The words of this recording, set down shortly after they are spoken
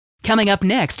Coming up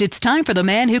next, it's time for the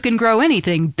man who can grow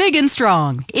anything big and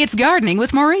strong. It's Gardening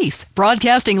with Maurice,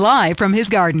 broadcasting live from his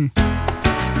garden.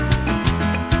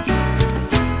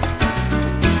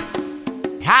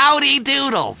 Howdy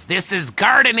doodles, this is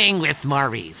Gardening with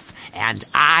Maurice, and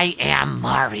I am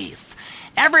Maurice.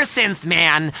 Ever since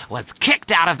man was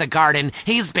kicked out of the garden,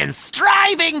 he's been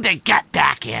striving to get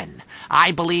back in.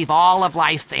 I believe all of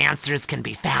life's answers can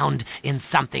be found in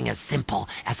something as simple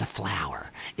as a flower.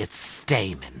 Its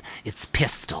stamen, its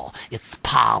pistil, its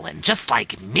pollen, just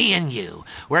like me and you.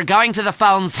 We're going to the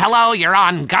phones. Hello, you're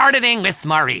on Gardening with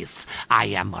Maurice. I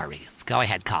am Maurice. Go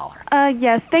ahead, caller.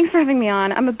 Yes, thanks for having me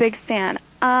on. I'm a big fan.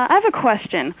 I have a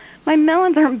question. My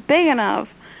melons aren't big enough.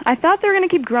 I thought they were going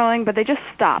to keep growing, but they just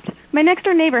stopped. My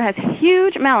next-door neighbor has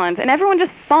huge melons, and everyone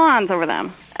just fawns over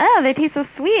them. Oh, they taste so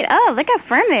sweet. Oh, look how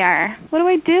firm they are. What do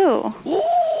I do?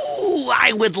 Ooh,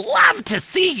 I would love to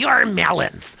see your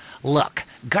melons. Look,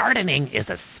 gardening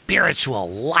is a spiritual,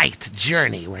 light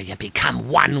journey where you become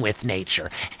one with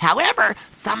nature. However,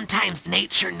 sometimes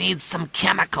nature needs some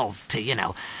chemicals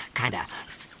to, kind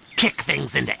of kick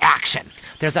things into action.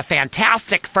 There's a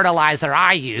fantastic fertilizer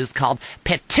I use called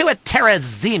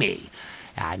pituitarizine.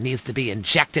 It needs to be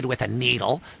injected with a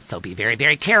needle, so be very,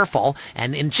 very careful,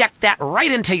 and inject that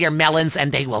right into your melons,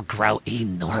 and they will grow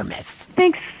enormous.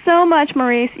 Thanks so much,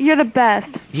 Maurice. You're the best.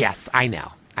 Yes, I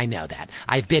know. I know that.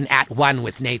 I've been at one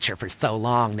with nature for so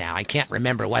long now, I can't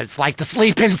remember what it's like to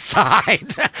sleep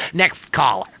inside. Next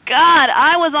caller. God,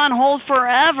 I was on hold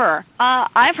forever.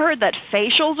 I've heard that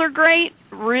facials are great,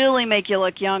 really make you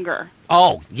look younger.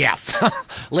 Oh, yes.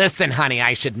 Listen, honey,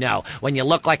 I should know. When you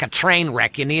look like a train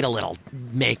wreck, you need a little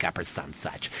makeup or some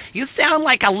such. You sound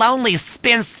like a lonely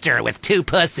spinster with two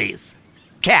pussies.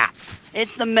 Cats.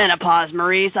 It's the menopause,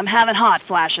 Maurice. I'm having hot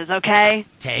flashes, okay?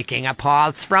 Taking a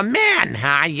pause from men,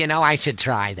 huh? I should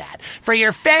try that. For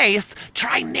your face,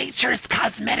 try nature's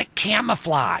cosmetic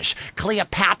camouflage.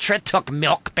 Cleopatra took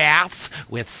milk baths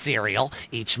with cereal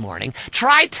each morning.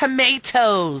 Try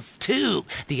tomatoes, too.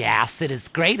 The acid is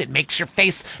great. It makes your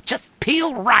face just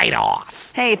peel right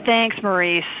off. Hey, thanks,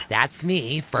 Maurice. That's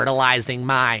me, fertilizing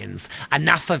minds.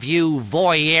 Enough of you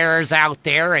voyeurs out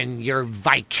there and your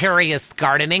vicarious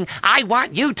gardening. I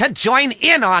want you to join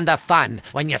in on the fun.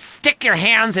 When you stick your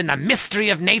hands in the mystery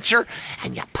of nature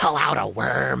and you pull out a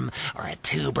worm or a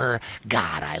tuber.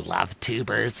 God, I love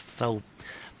tubers. So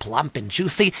plump and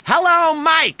juicy. Hello,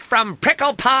 Mike from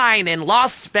Prickle Pine in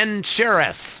Los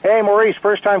Venturas. Hey, Maurice,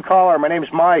 first-time caller. My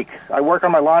name's Mike. I work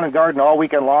on my lawn and garden all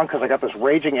weekend long because I got this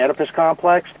raging Oedipus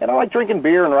complex, and I like drinking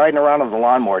beer and riding around on the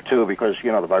lawnmower, too, because,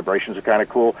 the vibrations are kind of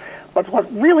cool. But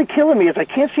what's really killing me is I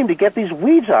can't seem to get these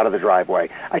weeds out of the driveway.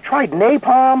 I tried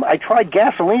napalm. I tried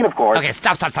gasoline, of course. Okay,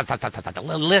 stop.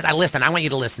 Listen, I want you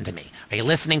to listen to me. Are you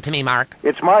listening to me, Mark?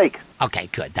 It's Mike. Okay,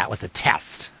 good. That was a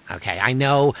test. Okay, I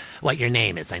know what your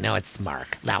name is. I know it's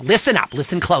Mark. Now, listen up.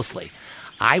 Listen closely.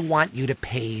 I want you to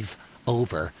pave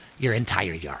over your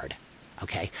entire yard.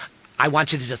 Okay? I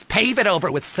want you to just pave it over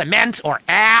with cement or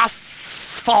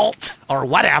asphalt or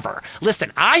whatever.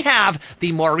 Listen, I have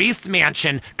the Maurice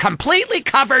Mansion completely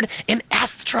covered in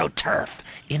AstroTurf,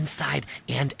 inside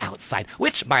and outside,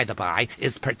 which, by the by,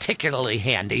 is particularly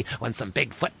handy when some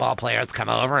big football players come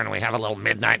over and we have a little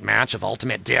midnight match of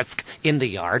Ultimate Disc in the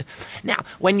yard. Now,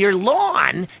 when your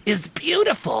lawn is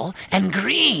beautiful and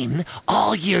green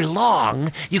all year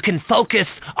long, you can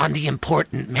focus on the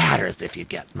important matters, if you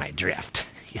get my drift.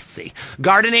 You see,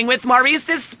 Gardening with Maurice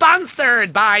is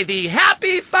sponsored by the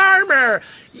Happy Farmer.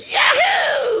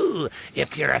 Yahoo!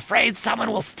 If you're afraid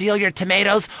someone will steal your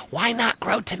tomatoes, why not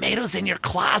grow tomatoes in your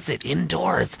closet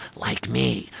indoors like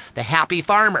me? The Happy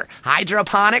Farmer,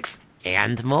 hydroponics,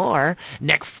 and more.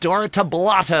 Next door to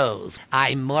Blotto's.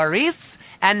 I'm Maurice.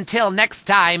 Until next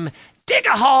time, dig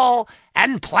a hole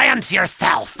and plant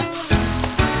yourself.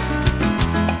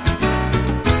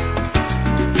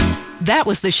 That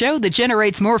was the show that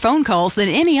generates more phone calls than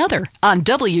any other on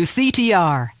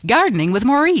WCTR. Gardening with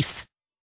Maurice.